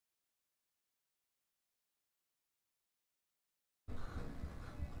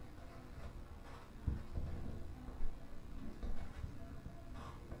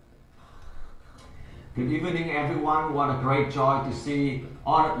Good evening, everyone. What a great joy to see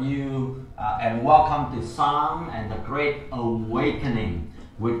all of you and welcome to Psalm and the Great Awakening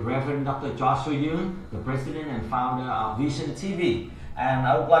with Reverend Dr. Joshua Yoon, the president and founder of Vision TV. And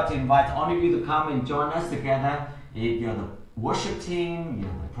I would like to invite all of you to come and join us together. If you're the worship team,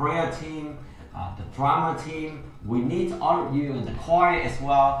 you're the prayer team, the drama team, we need all of you and the choir as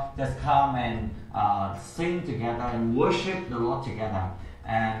well. Just come and sing together and worship the Lord together.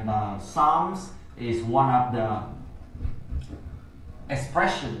 And Psalms is one of the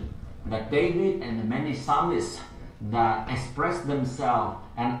expression that David and the many psalmists that express themselves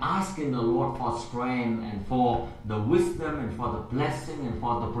and asking the Lord for strength and for the wisdom and for the blessing and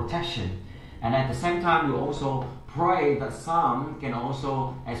for the protection. And at the same time, we also pray that Psalm can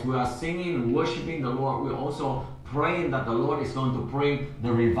also, as we are singing and worshiping the Lord, we also praying that the Lord is going to bring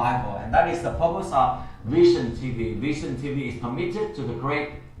the revival. And that is the purpose of Vision TV. Vision TV is committed to the Great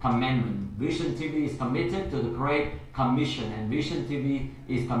Commandment. Vision TV is committed to the Great Commission, and Vision TV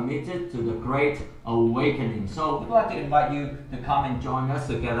is committed to the Great Awakening. So we'd like to invite you to come and join us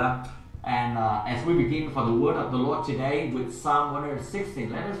together. And as we begin for the word of the Lord today with Psalm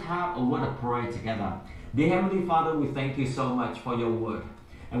 116, let us have a word of prayer together. Dear Heavenly Father, we thank you so much for your word.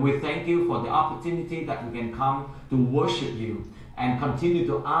 And we thank you for the opportunity that we can come to worship you and continue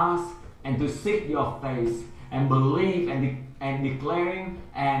to ask and to seek your face and believe and declaring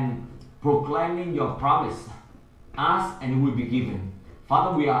and proclaiming your promise. Ask and it will be given.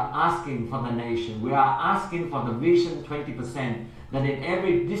 Father, we are asking for the nation. We are asking for the Vision 20%, that in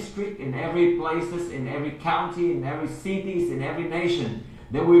every district, in every places, in every county, in every cities, in every nation,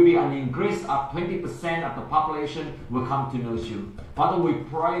 there will be an increase of 20% of the population will come to know you. Father, we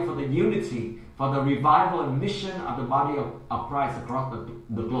pray for the unity, for the revival and mission of the body of Christ across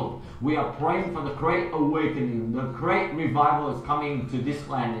the globe. We are praying for the great awakening. The great revival is coming to this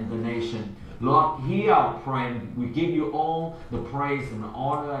land and the nation. Lord, hear our prayer. We give you all the praise and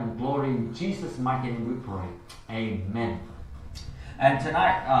honor and glory. In Jesus' mighty name we pray. Amen. And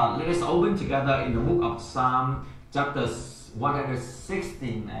tonight, let us open together in the book of Psalm, chapter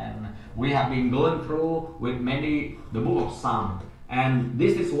 116. And we have been going through with the book of Psalm. And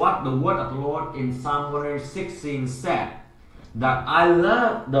this is what the word of the Lord in Psalm 116 said, that I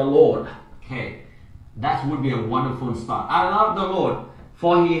love the Lord. Okay, that would be a wonderful start. I love the Lord,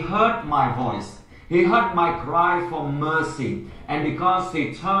 for he heard my voice. He heard my cry for mercy, and because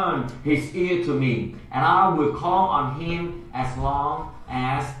he turned his ear to me, and I will call on him as long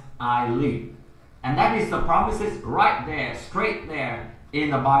as I live. And that is the promises right there, straight there in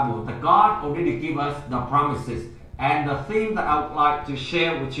the Bible. That God already gave us the promises. And the thing that I would like to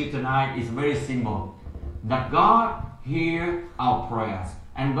share with you tonight is very simple. That God hears our prayers.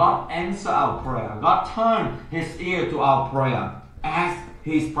 And God answers our prayer. God turns his ear to our prayer as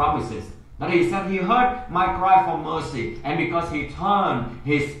his promises. That he said, he heard my cry for mercy. And because he turned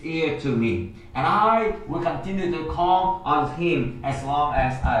his ear to me. And I will continue to call on him as long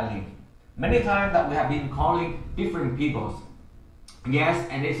as I live. Many times that we have been calling different peoples. Yes,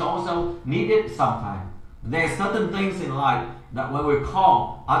 and it's also needed sometimes. There are certain things in life that when we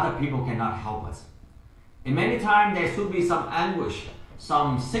call, other people cannot help us. And many times there should be some anguish,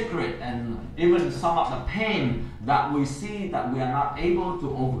 some secret, and even some of the pain that we see that we are not able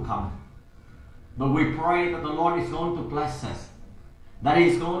to overcome. But we pray that the Lord is going to bless us, that he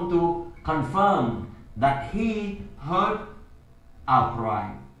is going to confirm that he heard our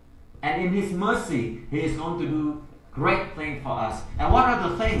cry. And in his mercy, he is going to do great things for us. And what are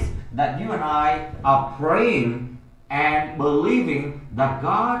the things that you and I are praying and believing that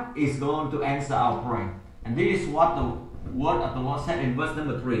God is going to answer our prayer? And this is what the word of the Lord said in verse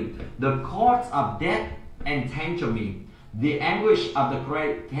number 3. The cords of death entangled me. The anguish of the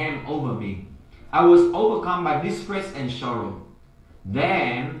grave came over me. I was overcome by distress and sorrow.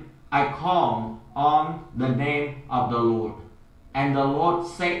 Then I called on the name of the Lord, and the Lord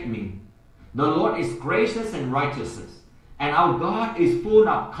saved me. The Lord is gracious and righteous, and our God is full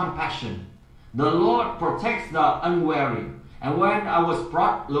of compassion. The Lord protects the unwary, and when I was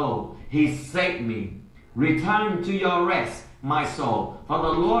brought low, he saved me. Return to your rest, my soul, for the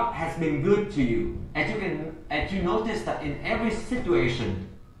Lord has been good to you. As you notice that in every situation,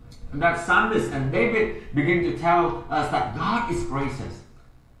 that Psalmist and David begin to tell us that God is gracious.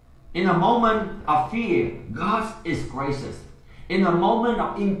 In a moment of fear, God is gracious. In a moment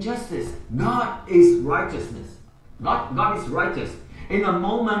of injustice, God is righteousness. God is righteous. In a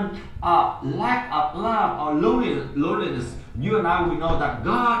moment of lack of love or loneliness, you and I will know that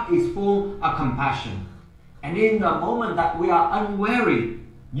God is full of compassion. And in the moment that we are unwary,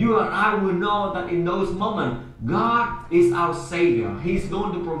 you and I will know that in those moments, God is our Savior. He's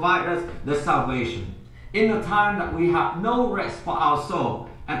going to provide us the salvation. in the time that we have no rest for our soul,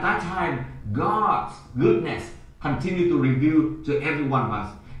 at that time, God's goodness continue to reveal to every one of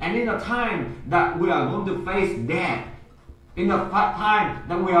us. And in the time that we are going to face death, in the time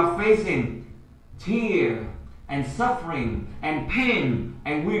that we are facing tear and suffering and pain,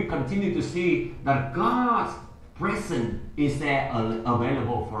 and we continue to see that God's presence is there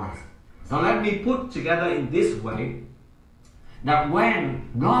available for us. So let me put together in this way, that when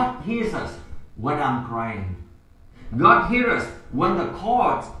God hears us when I'm crying, God hears us when the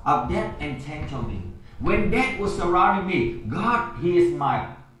cords of death entangle me, when death was surrounding me, God hears my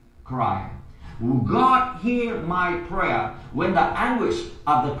cry. God hear my prayer when the anguish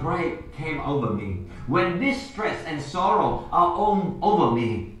of the grave came over me, when distress and sorrow are over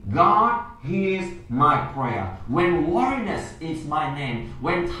me. God hears my prayer. When weariness is my name,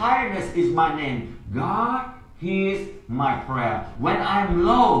 when tiredness is my name, God hears my prayer. When I'm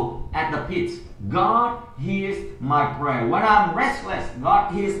low at the pit, God hears my prayer. When I'm restless,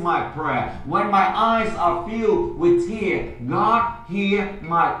 God hears my prayer. When my eyes are filled with tears, God hears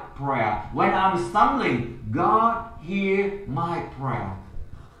my prayer. When I'm stumbling, God hears my prayer.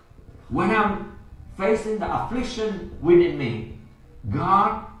 When I'm facing the affliction within me,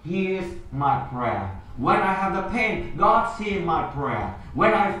 God hears my prayer. When I have the pain, God hears my prayer.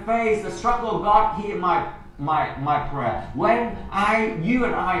 When I face the struggle, God hears my prayer. When you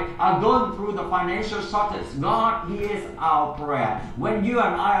and I are going through the financial shortage, God hears our prayer. When you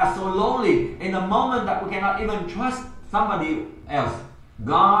and I are so lonely in the moment that we cannot even trust somebody else,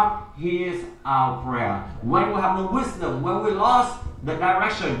 God hears our prayer. When we have no wisdom, when we lost the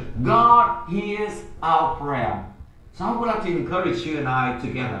direction, God hears our prayer. So I would like to encourage you and I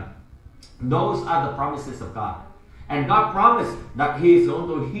together. Those are the promises of God. And God promised that He is going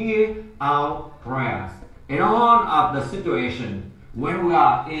to hear our prayers. In all of the situation, when we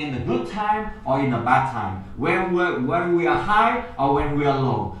are in the good time or in the bad time, when we are high or when we are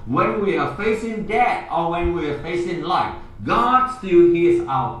low, when we are facing death or when we are facing life, God still hears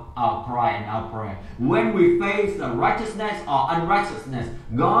our cry and our prayer. When we face the righteousness or unrighteousness,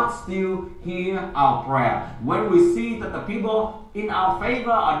 God still hears our prayer. When we see that the people in our favor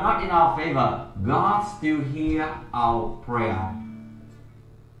are not in our favor, God still hears our prayer.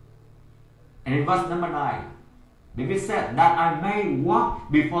 And in verse number 9, David said that I may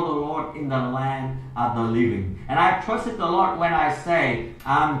walk before the Lord in the land of the living. And I trusted the Lord when I say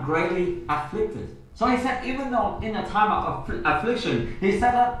I'm greatly afflicted. So he said, even though in a time of affliction, he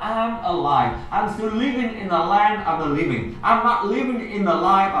said that I'm alive. I'm still living in the land of the living. I'm not living in the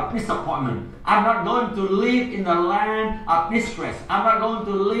life of disappointment. I'm not going to live in the land of distress. I'm not going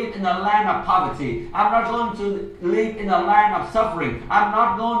to live in the land of poverty. I'm not going to live in the land of suffering. I'm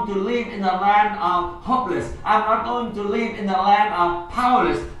not going to live in the land of hopeless. I'm not going to live in the land of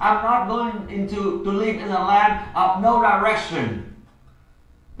powerless. I'm not going to live in the land of no direction.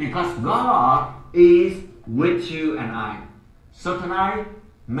 Because God is with you and I. So tonight,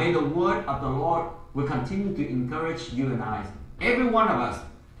 may the word of the Lord will continue to encourage you and I. Every one of us,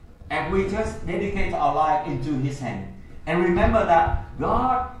 and we just dedicate our life into His hand. And remember that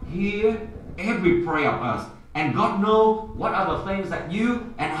God hears every prayer of us. And God knows what are the things that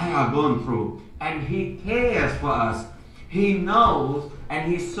you and I are going through. And He cares for us. He knows and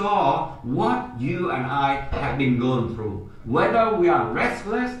He saw what you and I have been going through. Whether we are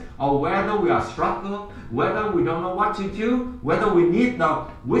restless or whether we are struggling, whether we don't know what to do, whether we need the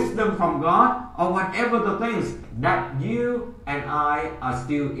wisdom from God, or whatever the things that you and I are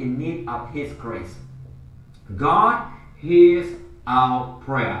still in need of His grace. God hears our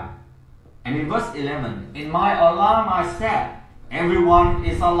prayer. And in verse 11, in my alarm I said, everyone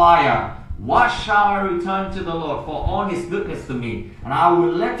is a liar. What shall I return to the Lord for all His goodness to me? And I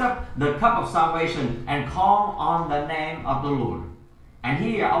will lift up the cup of salvation and call on the name of the Lord. And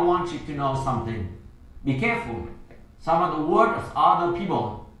here I want you to know something. Be careful. Some of the words of other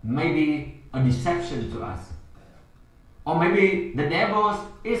people may be a deception to us. Or maybe the devil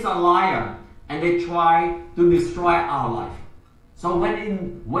is a liar and they try to destroy our life. So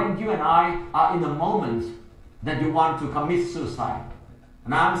when you and I are in the moment that you want to commit suicide,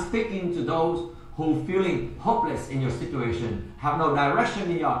 and I'm speaking to those who feeling hopeless in your situation, have no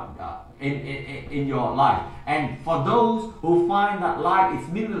direction in your life. And for those who find that life is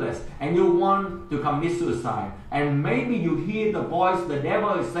meaningless and you want to commit suicide, and maybe you hear the voice, the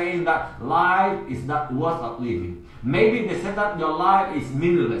devil is saying that life is not worth of living. Maybe they said that your life is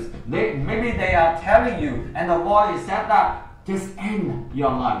meaningless. Maybe they are telling you, and the voice said that just end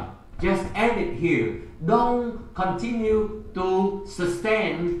your life. Just end it here. Don't continue to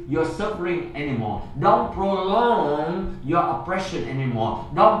sustain your suffering anymore. Don't prolong your oppression anymore.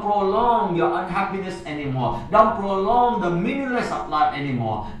 Don't prolong your unhappiness anymore. Don't prolong the meaningless of life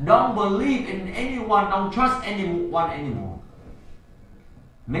anymore. Don't believe in anyone. Don't trust anyone anymore.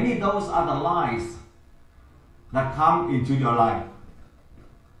 Many of those are the lies that come into your life.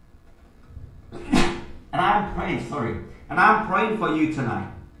 And I'm praying for you tonight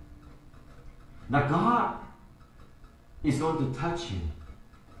that God is going to touch you.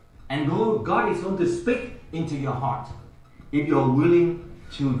 And God is going to speak into your heart if you're willing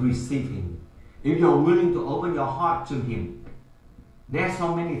to receive Him. If you're willing to open your heart to Him. There are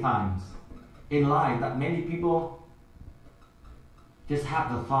so many times in life that many people just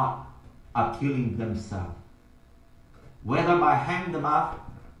have the thought of killing themselves. Whether by hang them up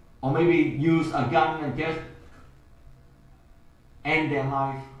or maybe use a gun and just end their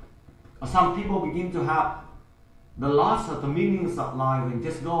life. Or some people begin to have the loss of the meanings of life and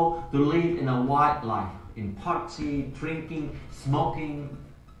just go to live in a wild life, in party, drinking, smoking.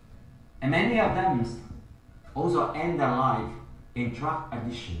 And many of them also end their life in drug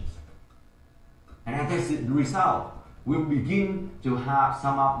addictions. And as a result, we begin to have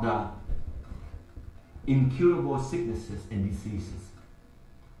some of the incurable sicknesses and diseases.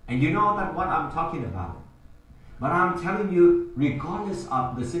 And you know that what I'm talking about. But I'm telling you, regardless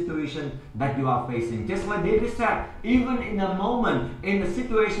of the situation that you are facing, just like David said, even in a moment, in the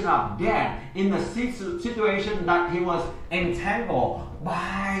situation of death, in the situation that he was entangled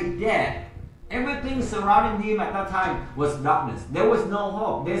by death, everything surrounding him at that time was darkness. There was no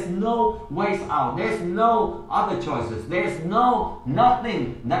hope. There's no ways out. There's no other choices. There's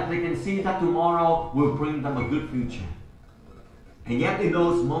nothing that they can see that tomorrow will bring them a good future. And yet in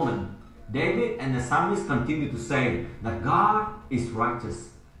those moments, David and the psalmist continue to say that God is righteous.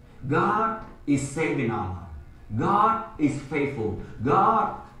 God is saving our life. God is faithful.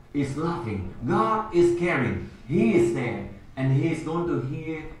 God is loving. God is caring. He is there. And He is going to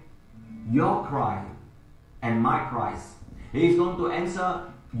hear your cry and my cries. He is going to answer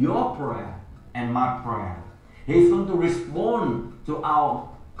your prayer and my prayer. He is going to respond to our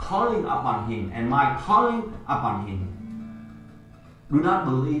calling upon Him and my calling upon Him. Do not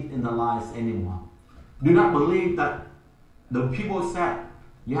believe in the lies anymore. Do not believe that the people said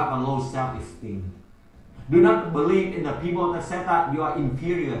you have a low self-esteem. Do not believe in the people that said that you are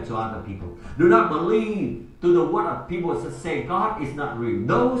inferior to other people. Do not believe to the word of people that say God is not real.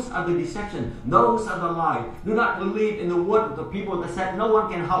 Those are the deception. Those are the lies. Do not believe in the word of the people that said no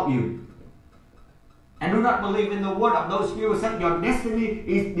one can help you. And do not believe in the word of those people who said your destiny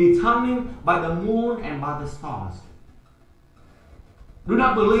is determined by the moon and by the stars. Do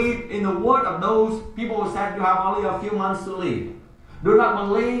not believe in the word of those people who said you have only a few months to live. Do not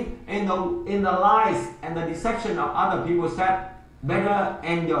believe in the lies and the deception of other people who said better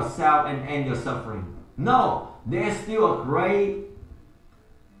end yourself and end your suffering. No, there is still a great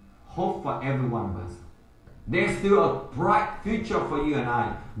hope for every one of us. There is still a bright future for you and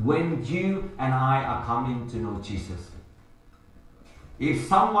I when you and I are coming to know Jesus. If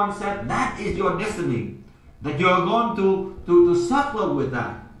someone said that is your destiny, that you are going to suffer with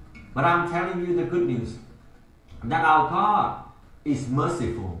that. But I'm telling you the good news, that our God is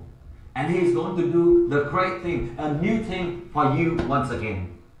merciful. And He is going to do the great thing, a new thing for you once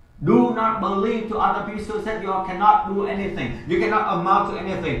again. Do not believe to other people who said you cannot do anything. You cannot amount to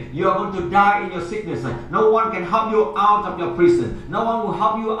anything. You are going to die in your sickness. No one can help you out of your prison. No one will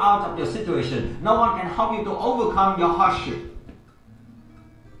help you out of your situation. No one can help you to overcome your hardship.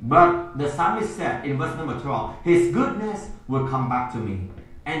 But the psalmist said in verse number 12, His goodness will come back to me,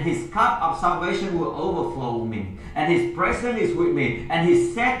 and His cup of salvation will overflow me, and His presence is with me, and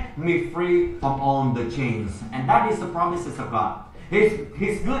He set me free from all the chains. And that is the promises of God. His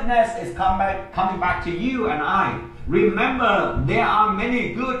goodness is coming back to you and I. Remember, there are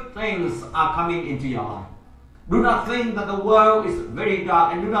many good things are coming into your life. Do not think that the world is very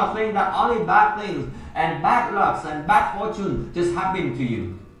dark, and do not think that only bad things and bad lucks and bad fortune just happen to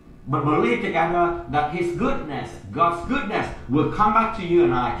you. But believe together that His goodness, God's goodness, will come back to you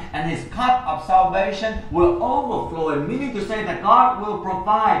and I, and His cup of salvation will overflow. And meaning to say that God will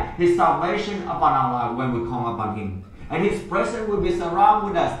provide His salvation upon our life when we come upon Him. And His presence will be surrounded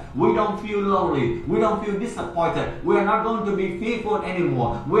with us. We don't feel lonely. We don't feel disappointed. We are not going to be fearful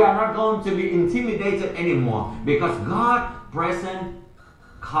anymore. We are not going to be intimidated anymore. Because God's presence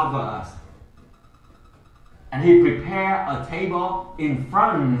covers us. And He prepared a table in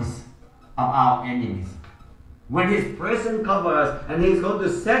front of our enemies. When His presence covers us, and He's going to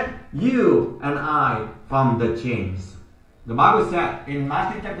set you and I from the chains. The Bible said in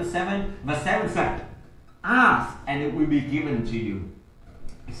Matthew chapter 7, verse 7 said, ask and it will be given to you.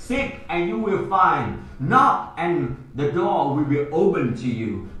 Seek and you will find. Knock and the door will be opened to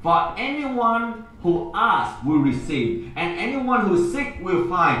you. For anyone who asks will receive, and anyone who seeks will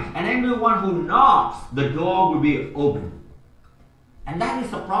find, and anyone who knocks, the door will be opened. And that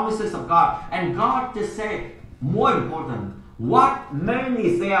is the promises of God. And God just said, more important, what man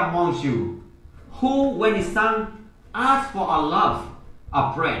is there amongst you who, when his son asks for a loaf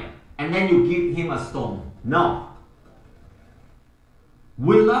of bread, and then you give him a stone? No.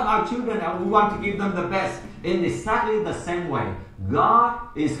 We love our children and we want to give them the best. In exactly the same way, God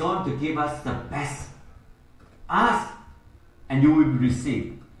is going to give us the best. Ask and you will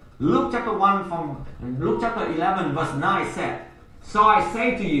receive. Luke chapter 11 verse 9 said, so I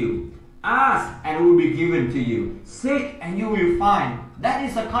say to you, ask and it will be given to you. Seek and you will find. That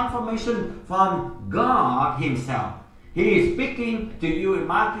is a confirmation from God himself. He is speaking to you in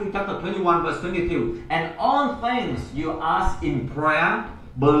Matthew chapter 21 verse 22. And all things you ask in prayer,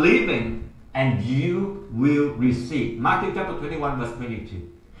 believing, and you will receive. Matthew chapter 21 verse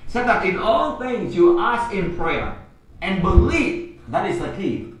 22. Said that in all things you ask in prayer and believe. That is the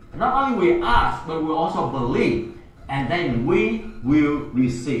key. Not only we ask, but we also believe. And then we will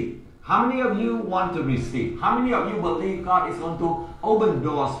receive. How many of you want to receive? How many of you believe God is going to open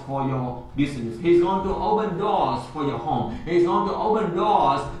doors for your business? He's going to open doors for your home. He's going to open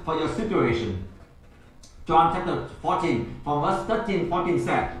doors for your situation. John chapter 14, from verse 13, 14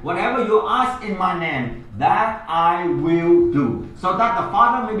 said, whatever you ask in my name, that I will do, so that the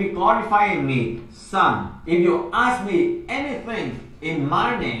Father may be glorified in me. Son, if you ask me anything in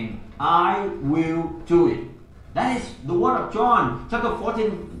my name, I will do it. That is the word of John chapter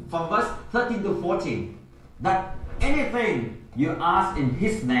 14, from verse 13 to 14. That anything you ask in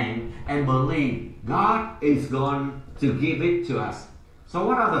His name and believe, God is going to give it to us. So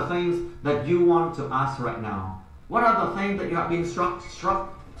what are the things that you want to ask right now? What are the things that you have been struggled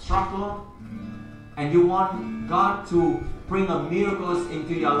and you want God to bring a miracles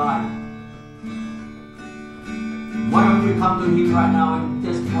into your life? Why don't you come to Him right now and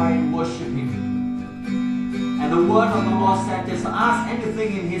just pray and worship Him? And the word of the Lord said, just ask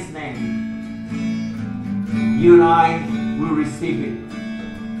anything in His name. You and I will receive it.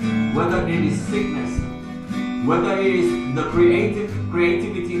 Whether it is sickness, whether it is the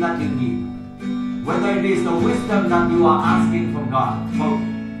creativity that you need, whether it is the wisdom that you are asking from God, for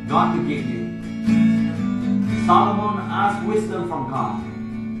God to give you. Solomon asked wisdom from God,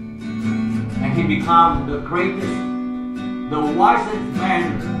 and he became the greatest, the wisest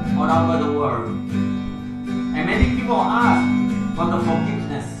man all over the world. And many people ask for the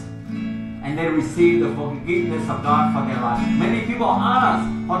forgiveness, and they receive the forgiveness of God for their life. Many people ask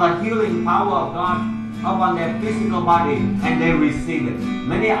for the healing power of God upon their physical body, and they receive it.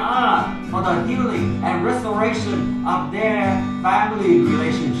 Many ask for the healing and restoration of their family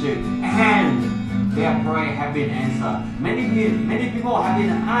relationship, and their prayer have been answered. Many people have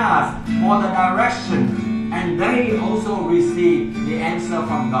been asked for the direction, and they also receive the answer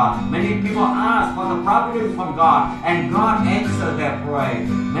from God. Many people ask for the providence from God, and God answered their prayer.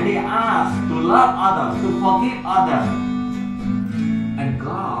 Many ask to love others, to forgive others, and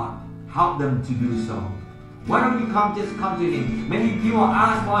God help them to do so. Why don't you just come to Him? Many people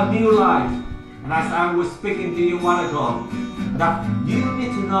ask for a new life. And as I was speaking to you a while ago, that you need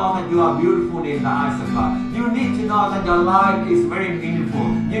to know that you are beautiful in the eyes of God. You need to know that your life is very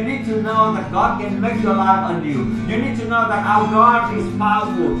meaningful. You need to know that God can make your life anew. You need to know that our God is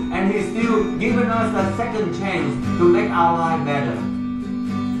powerful and He's still giving us a second chance to make our life better.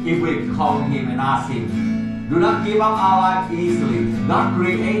 If we call Him and ask Him. Do not give up our life easily. God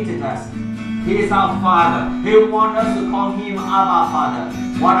created us. He is our Father. He wants us to call Him Abba Father.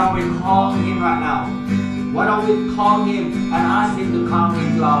 Why don't we call Him right now? Why don't we call Him and ask Him to come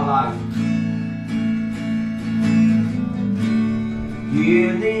into our life?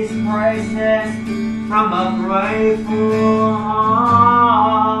 Hear these praises from a grateful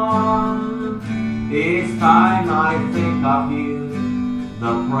heart. Each time I think of You,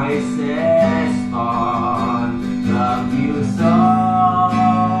 the praises start. Love You so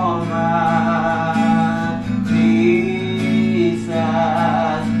much, Jesus.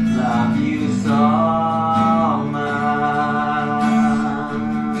 Love You so much.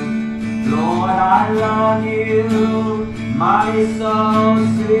 Lord, I love You. My soul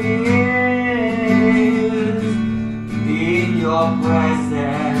sings. In Your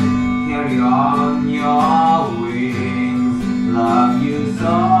presence, carry on Your wings. Love You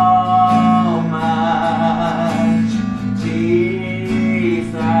so much,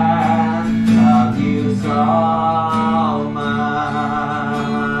 Jesus. Love You so much.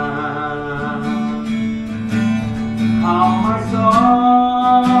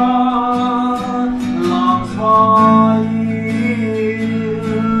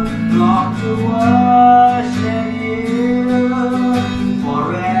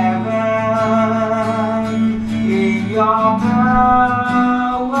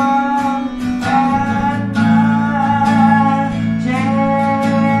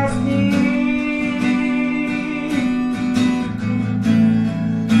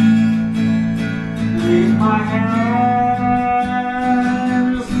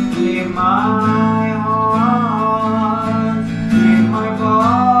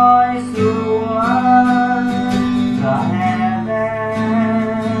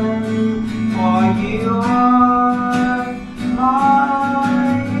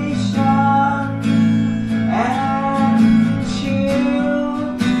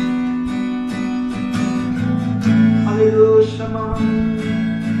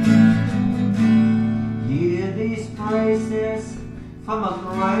 from a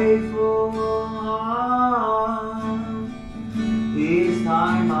grateful heart. Each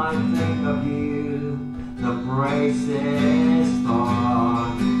time I think of you, the praises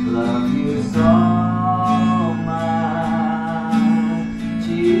start. Love you so much,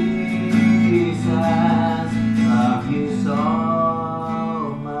 Jesus. Love you so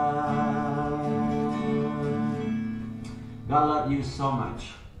much. God loves you so much,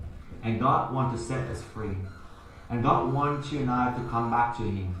 and God wants to set us free. And God wants you and I to come back to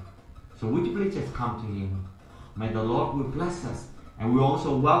Him. So would you please just come to Him? May the Lord will bless us. And we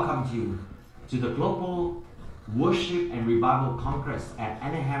also welcome you to the Global Worship and Revival Congress at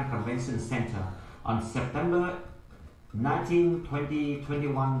Anaheim Convention Center on September 19, 20,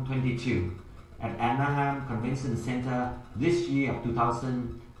 21, 22 at Anaheim Convention Center this year of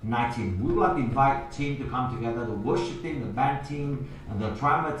 2019. We will invite team to come together, the worship team, the band team, and the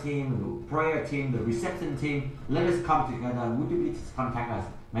drama team, the prayer team, the reception team. Let us come together. Would you please contact us?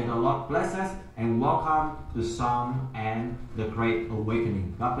 May the Lord bless us and welcome to Psalm and the Great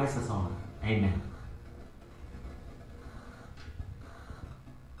Awakening. God bless us all. Amen.